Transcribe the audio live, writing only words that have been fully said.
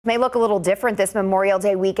May look a little different this Memorial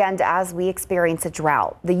Day weekend as we experience a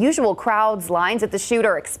drought. The usual crowds, lines at the chute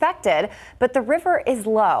are expected, but the river is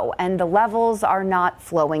low and the levels are not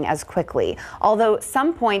flowing as quickly. Although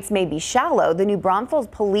some points may be shallow, the New Braunfels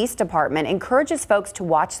Police Department encourages folks to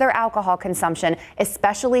watch their alcohol consumption,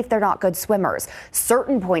 especially if they're not good swimmers.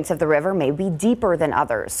 Certain points of the river may be deeper than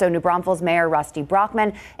others, so New Braunfels Mayor Rusty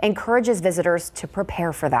Brockman encourages visitors to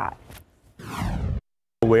prepare for that.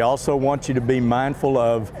 We also want you to be mindful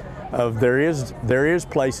of there is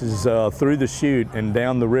places through the chute and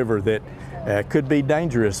down the river that could be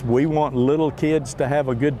dangerous. We want little kids to have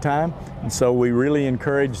a good time, and so we really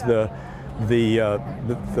encourage the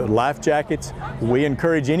life jackets. We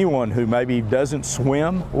encourage anyone who maybe doesn't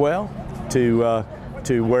swim well to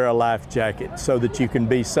wear a life jacket so that you can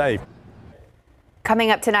be safe.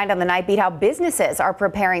 Coming up tonight on the Night Beat, how businesses are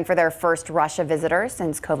preparing for their first rush of visitors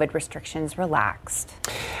since COVID restrictions relaxed.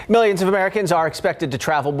 Millions of Americans are expected to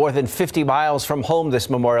travel more than 50 miles from home this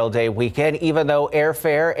Memorial Day weekend, even though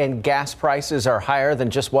airfare and gas prices are higher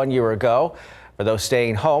than just 1 year ago. For those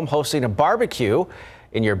staying home, hosting a barbecue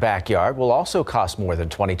in your backyard will also cost more than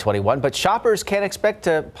 2021, but shoppers can expect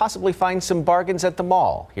to possibly find some bargains at the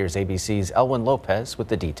mall. Here's ABC's Elwin Lopez with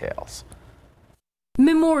the details.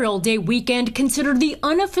 Memorial Day weekend, considered the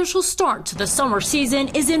unofficial start to the summer season,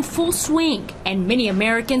 is in full swing, and many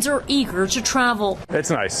Americans are eager to travel. It's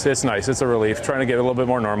nice. It's nice. It's a relief. Trying to get a little bit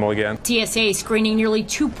more normal again. TSA screening nearly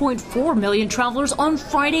 2.4 million travelers on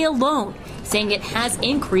Friday alone, saying it has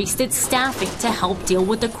increased its staffing to help deal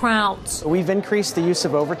with the crowds. We've increased the use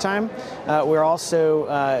of overtime. We're also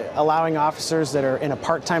allowing officers that are in a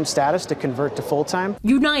part-time status to convert to full-time.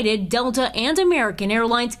 United, Delta, and American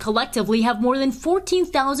Airlines collectively have more than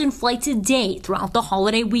 14,000 flights a day throughout the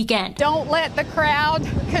holiday weekend. Don't let the crowd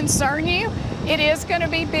concern you. It is going to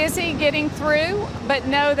be busy getting through, but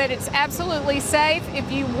know that it's absolutely safe.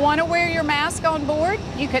 If you want to wear your mask on board,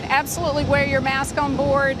 you can absolutely wear your mask on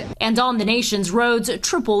board. And on the nation's roads,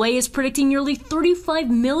 AAA is predicting nearly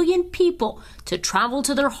 35 million people to travel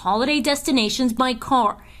to their holiday destinations by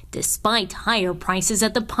car, despite higher prices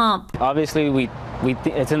at the pump. Obviously,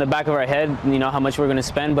 it's in the back of our head, you know, how much we're going to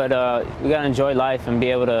spend, but we got to enjoy life and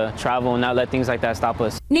be able to travel and not let things like that stop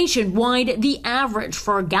us. Nationwide, the average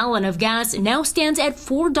for a gallon of gas now stands at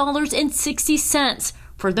 $4.60.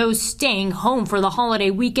 For those staying home for the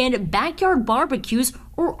holiday weekend, backyard barbecues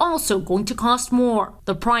are also going to cost more.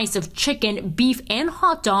 The price of chicken, beef, and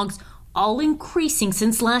hot dogs all increasing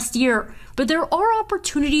since last year. But there are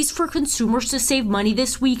opportunities for consumers to save money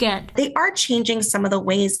this weekend. They are changing some of the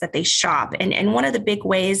ways that they shop. And one of the big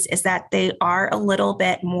ways is that they are a little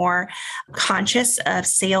bit more conscious of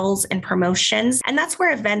sales and promotions. And that's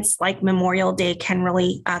where events like Memorial Day can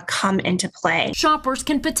really come into play. Shoppers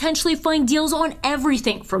can potentially find deals on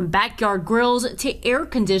everything from backyard grills to air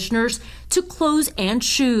conditioners to clothes and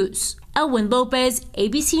shoes. Elwin Lopez,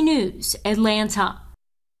 ABC News, Atlanta.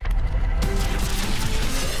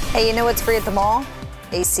 Hey, you know what's free at the mall?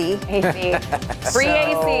 AC. AC. Free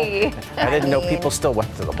AC. I didn't know people still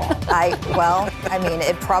went to the mall. I mean,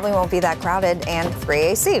 it probably won't be that crowded, and free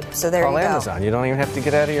AC. So there you go. Amazon. You don't even have to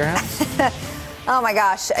get out of your house. Oh my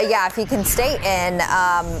gosh, yeah, if you can stay in,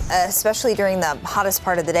 especially during the hottest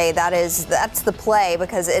part of the day, that's the play,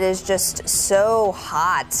 because it is just so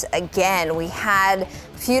hot. Again, we had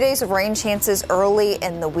a few days of rain chances early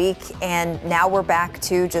in the week, and now we're back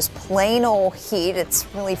to just plain old heat. It's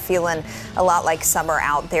really feeling a lot like summer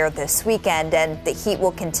out there this weekend, and the heat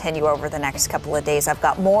will continue over the next couple of days. I've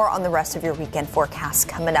got more on the rest of your weekend forecast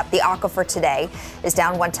coming up. The aquifer today is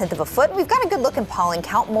down 1/10 of a foot. We've got a good look in pollen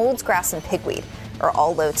count. Molds, grass, and pigweed are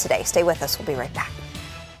all low today. Stay with us. We'll be right back.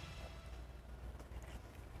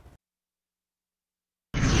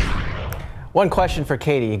 One question for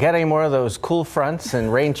Katie. You got any more of those cool fronts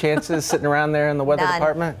and rain chances sitting around there in the weather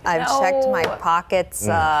department? I've checked my pockets.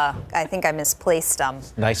 I think I misplaced them.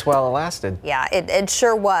 Nice while it lasted. Yeah, it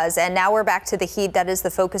sure was. And now we're back to the heat. That is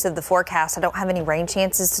the focus of the forecast. I don't have any rain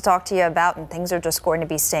chances to talk to you about, and things are just going to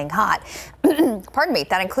be staying hot. Pardon me.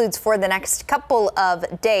 That includes for the next couple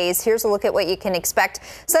of days. Here's a look at what you can expect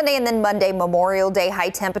Sunday and then Monday. Memorial Day, high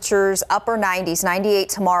temperatures, upper 90s, 98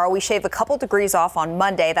 tomorrow. We shave a couple degrees off on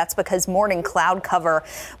Monday. That's because morning cloud cover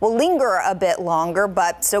will linger a bit longer,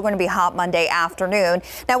 but still going to be hot Monday afternoon.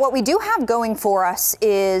 Now, what we do have going for us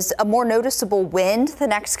is a more noticeable wind the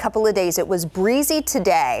next couple of days. It was breezy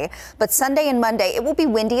today, but Sunday and Monday, it will be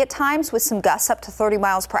windy at times with some gusts up to 30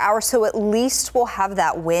 miles per hour. So at least we'll have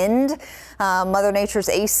that wind. Mother Nature's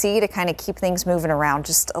AC to kind of keep things moving around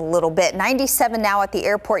just a little bit. 97 now at the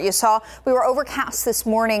airport. You saw we were overcast this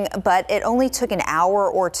morning, but it only took an hour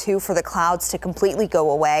or two for the clouds to completely go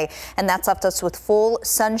away, and that's left us with full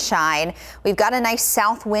sunshine. We've got a nice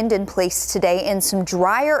south wind in place today, and some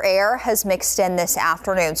drier air has mixed in this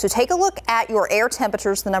afternoon. So take a look at your air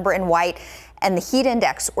temperatures, the number in white, and the heat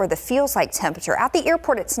index, or the feels like temperature. At the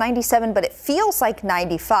airport, it's 97, but it feels like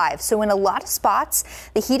 95. So in a lot of spots,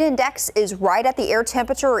 the heat index is right at the air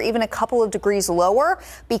temperature or even a couple of degrees lower,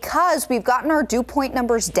 because we've gotten our dew point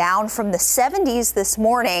numbers down from the 70s this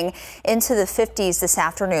morning into the 50s this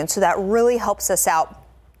afternoon. So that really helps us out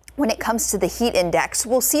when it comes to the heat index.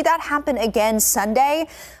 We'll see that happen again Sunday.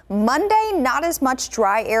 Monday, not as much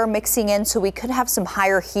dry air mixing in, so we could have some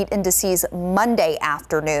higher heat indices Monday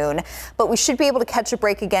afternoon, but we should be able to catch a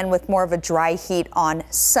break again with more of a dry heat on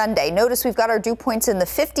Sunday. Notice we've got our dew points in the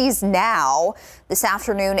 50s now this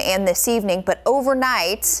afternoon and this evening, but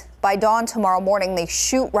overnight, by dawn tomorrow morning, they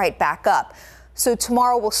shoot right back up. So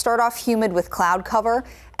tomorrow we'll start off humid with cloud cover,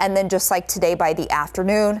 and then just like today by the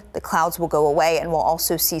afternoon, the clouds will go away and we'll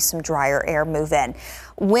also see some drier air move in.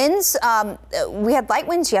 Winds, we had light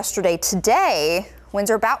winds yesterday. Today, winds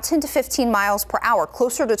are about 10 to 15 miles per hour,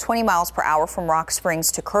 closer to 20 miles per hour from Rock Springs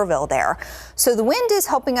to Kerrville there. So the wind is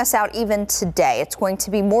helping us out even today. It's going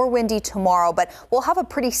to be more windy tomorrow, but we'll have a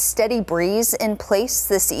pretty steady breeze in place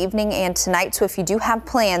this evening and tonight. So if you do have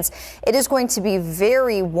plans, it is going to be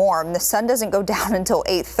very warm. The sun doesn't go down until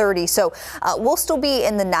 8:30. So we'll still be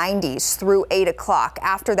in the 90s through 8 o'clock.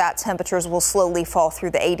 After that, temperatures will slowly fall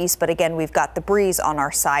through the 80s. But again, we've got the breeze on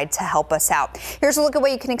our side to help us out. Here's a look at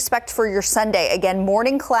what you can expect for your Sunday. Again,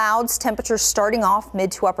 morning clouds, temperatures starting off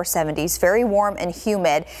mid to upper 70s, very warm and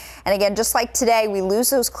humid. And again, just like today, we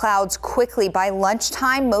lose those clouds quickly by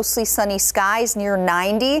lunchtime, mostly sunny skies near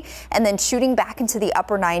 90, and then shooting back into the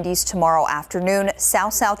upper 90s tomorrow afternoon.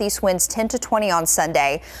 South-southeast winds 10 to 20 on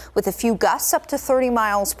Sunday, with a few gusts up to 30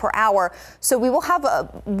 miles per hour. So we will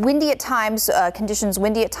have windy at times, conditions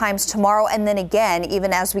windy at times tomorrow, and then again,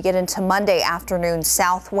 even as we get into Monday afternoon,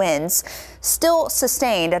 south winds still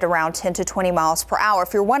sustained at around 10 to 20 miles per hour.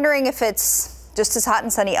 If you're wondering if it's just as hot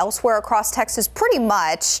and sunny elsewhere across Texas, pretty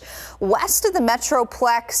much west of the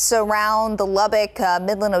Metroplex, around the Lubbock,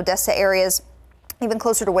 Midland, Odessa areas, even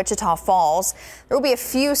closer to Wichita Falls. There will be a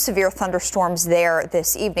few severe thunderstorms there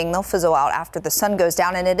this evening. They'll fizzle out after the sun goes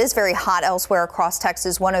down, and it is very hot elsewhere across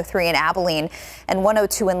Texas. 103 in Abilene and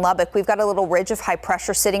 102 in Lubbock. We've got a little ridge of high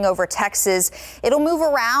pressure sitting over Texas. It'll move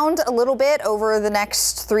around a little bit over the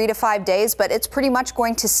next 3 to 5 days, but it's pretty much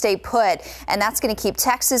going to stay put, and that's going to keep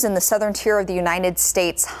Texas and the southern tier of the United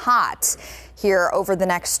States hot here over the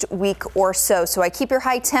next week or so. So I keep your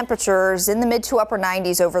high temperatures in the mid to upper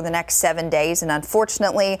 90s over the next 7 days. And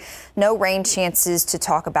unfortunately, no rain chances to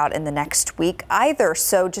talk about in the next week either.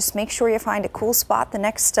 So just make sure you find a cool spot the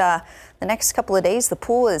next couple of days. The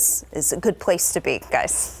pool is a good place to be,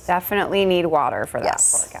 guys. Definitely need water for that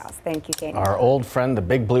forecast. Thank you, Katie. Our old friend, the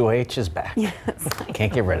Big Blue H, is back. Yes.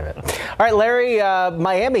 Can't get rid of it. All right, Larry,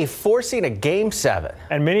 Miami forcing a Game 7.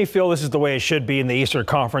 And many feel this is the way it should be in the Eastern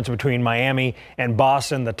Conference between Miami and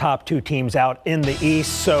Boston, the top two teams out in the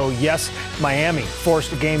East. So, yes, Miami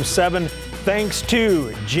forced a Game 7 thanks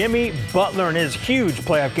to Jimmy Butler and his huge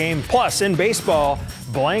playoff game. Plus, in baseball,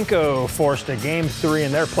 Blanco forced a Game 3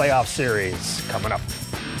 in their playoff series. Coming up.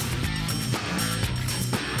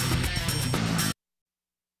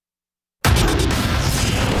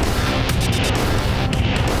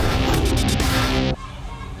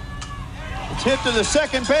 Hit to the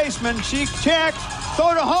second baseman. She checks,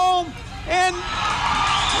 throw to home, and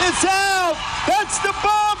it's out. That's the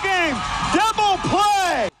ball game. Double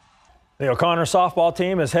play. The O'Connor softball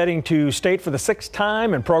team is heading to state for the 6th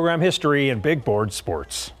time in program history in big board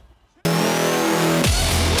sports.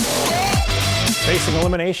 Facing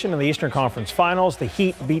elimination in the Eastern Conference Finals, the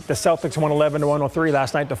Heat beat the Celtics 111-103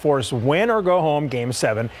 last night to force win or go home Game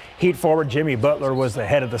 7. Heat forward Jimmy Butler was the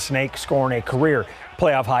head of the Snake, scoring a career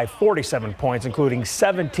playoff high 47 points, including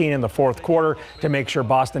 17 in the fourth quarter, to make sure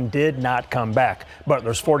Boston did not come back.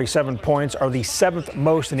 Butler's 47 points are the 7th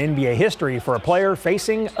most in NBA history for a player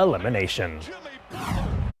facing elimination.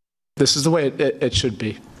 This is the way it should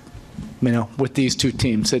be. You know, with these two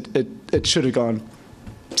teams, it should have gone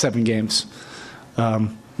 7 games.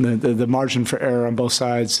 The margin for error on both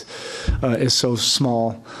sides is so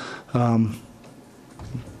small.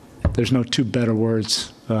 There's no two better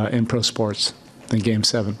words in pro sports than Game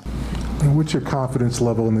 7. And what's your confidence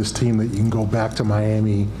level in this team that you can go back to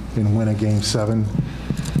Miami and win a Game 7?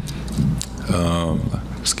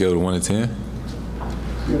 Scale of 1 to 10?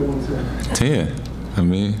 Scale of 1 to 10. I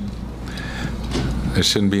mean, it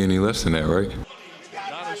shouldn't be any less than that, right?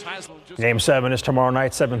 Game 7 is tomorrow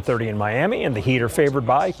night, 7:30 in Miami, and the Heat are favored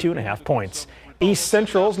by 2.5 points. East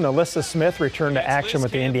Central's Nalissa Smith returned to action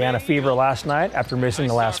with the Indiana Fever last night after missing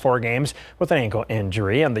the last 4 games with an ankle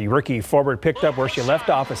injury. And the rookie forward picked up where she left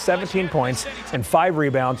off with 17 points and 5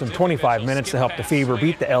 rebounds in 25 minutes to help the Fever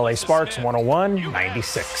beat the LA Sparks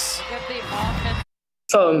 101-96.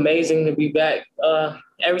 It felt amazing to be back.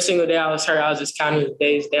 Every single day I was hurt, I was just counting the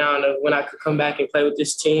days down of when I could come back and play with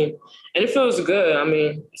this team. And it feels good. I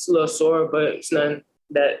mean, it's a little sore, but it's nothing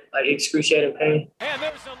that like excruciating pain.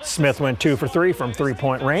 Smith went 2 for 3 from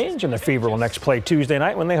three-point range, and the Fever will next play Tuesday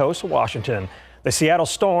night when they host Washington. The Seattle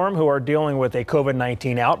Storm, who are dealing with a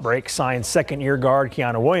COVID-19 outbreak, signed second-year guard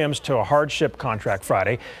Kiana Williams to a hardship contract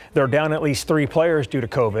Friday. They're down at least 3 players due to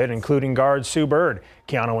COVID, including guard Sue Bird.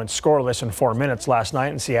 Kiana went scoreless in 4 minutes last night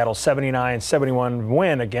in Seattle's 79-71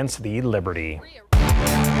 win against the Liberty.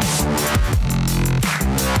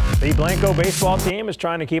 The Blanco baseball team is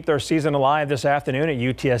trying to keep their season alive this afternoon at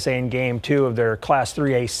UTSA in Game 2 of their Class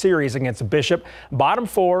 3A series against Bishop. Bottom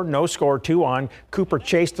 4, no score, 2-on. Cooper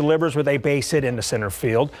Chase delivers with a base hit into center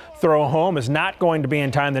field. Throw home is not going to be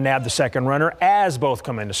in time to nab the second runner as both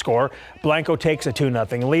come in to score. Blanco takes a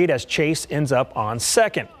 2-0 lead as Chase ends up on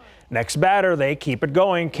second. Next batter, they keep it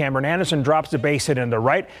going. Cameron Anderson drops the base hit into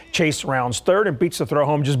right. Chase rounds third and beats the throw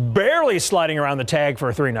home, just barely sliding around the tag for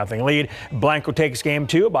a 3-0 lead. Blanco takes Game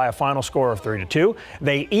 2 by a final score of 3-2.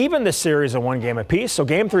 They even the series in 1 game apiece, so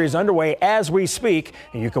Game 3 is underway as we speak,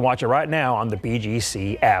 and you can watch it right now on the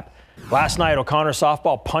BGC app. Last night, O'Connor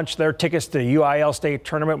softball punched their tickets to the UIL State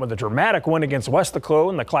Tournament with a dramatic win against Weslaco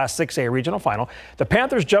in the Class 6A regional final. The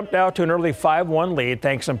Panthers jumped out to an early 5-1 lead,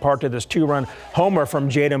 thanks in part to this 2-run homer from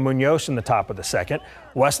Jada Munoz in the top of the second.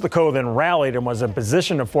 Weslaco then rallied and was in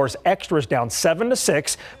position to force extras down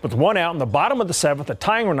 7-6 with 1 out in the bottom of the 7th, a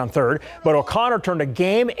tying run on third. But O'Connor turned a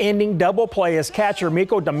game-ending double play as catcher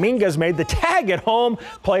Miko Dominguez made the tag at home,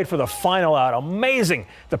 played for the final out. Amazing.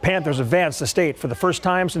 The Panthers advanced the state for the first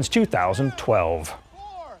time since 2012.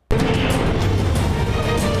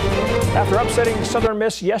 After upsetting Southern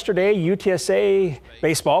Miss yesterday, UTSA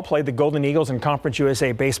baseball played the Golden Eagles in Conference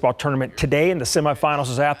USA baseball tournament today in the semifinals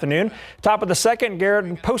this afternoon. Top of the second,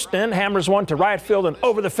 Garrett Poston hammers one to right field and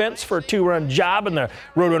over the fence for a 2-run job, and the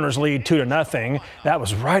Roadrunners lead 2-0. That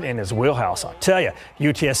was right in his wheelhouse, I'll tell you.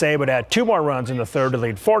 UTSA would add 2 more runs in the third to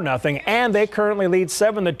lead 4-0, and they currently lead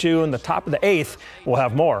 7-2 in the top of the 8th. We'll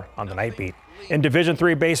have more on the Night Beat. In Division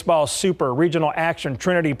III baseball super regional action,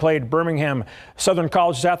 Trinity played Birmingham Southern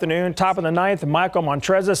College this afternoon. Top of the 9th, Michael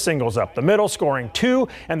Montreza singles up the middle, scoring 2,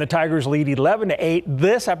 and the Tigers lead 11-8.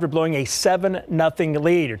 This after blowing a 7-0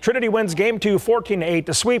 lead. Trinity wins Game 2 14-8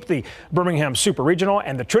 to sweep the Birmingham Super Regional,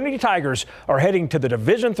 and the Trinity Tigers are heading to the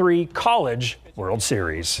Division III College World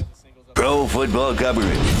Series. Pro football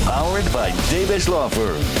coverage powered by Davis Law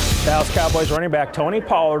Firm. Dallas Cowboys running back Tony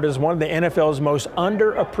Pollard is one of the NFL's most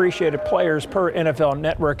underappreciated players per NFL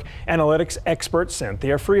Network analytics expert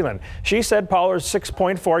Cynthia Freeland. She said Pollard's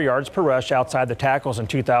 6.4 yards per rush outside the tackles in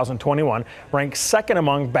 2021 ranks second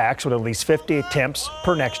among backs with at least 50 attempts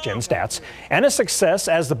per Next Gen Stats. And his success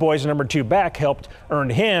as the boys' number 2 back helped earn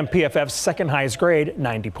him PFF's second highest grade,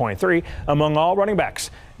 90.3, among all running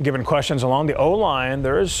backs. Given questions along the O-line,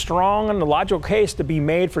 there is strong and logical case to be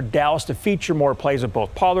made for Dallas to feature more plays of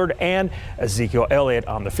both Pollard and Ezekiel Elliott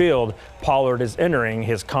on the field. Pollard is entering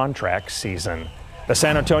his contract season. The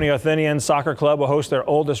San Antonio Athenians Soccer Club will host their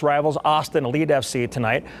oldest rivals, Austin Elite FC,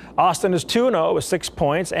 tonight. Austin is 2-0 with 6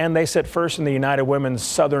 points, and they sit first in the United Women's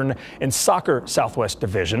Southern and Soccer Southwest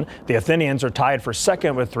Division. The Athenians are tied for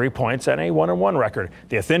second with 3 points and a 1-1 record.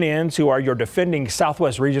 The Athenians, who are your defending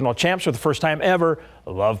Southwest Regional champs for the first time ever,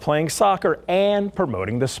 love playing soccer and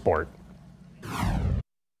promoting the sport.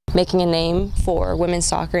 Making a name for women's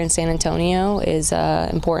soccer in San Antonio is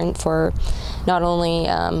important for not only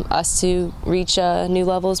us to reach new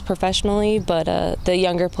levels professionally, but the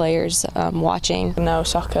younger players watching. No,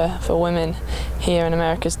 soccer for women here in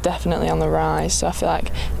America is definitely on the rise, so I feel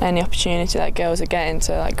like any opportunity that girls are getting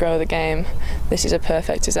to grow the game, this is a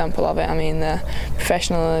perfect example of it. I mean, the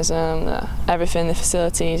professionalism, everything, the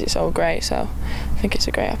facilities, it's all great, so I think it's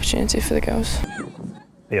a great opportunity for the girls.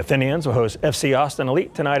 The Athenians will host FC Austin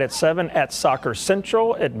Elite tonight at 7 at Soccer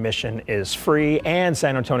Central. Admission is free, and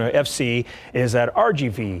San Antonio FC is at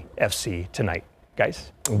RGV FC tonight.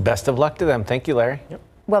 Guys, best of luck to them. Thank you, Larry. Yep.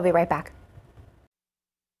 We'll be right back.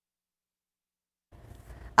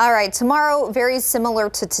 All right, tomorrow, very similar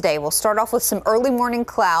to today. We'll start off with some early morning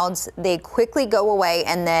clouds. They quickly go away,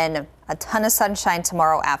 and then A ton of sunshine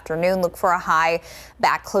tomorrow afternoon. Look for a high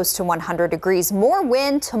back close to 100 degrees. More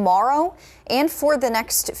wind tomorrow and for the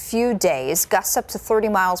next few days. Gusts up to 30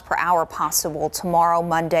 miles per hour possible tomorrow,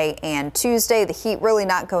 Monday and Tuesday. The heat really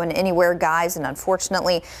not going anywhere, guys, and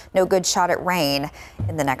unfortunately no good shot at rain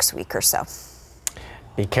in the next week or so.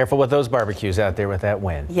 Be careful with those barbecues out there with that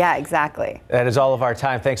wind. Yeah, exactly. That is all of our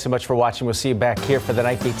time. Thanks so much for watching. We'll see you back here for the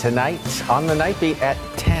Night Beat tonight on the Night Beat at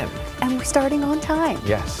 10. And we're starting on time.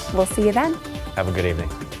 Yes. We'll see you then. Have a good evening.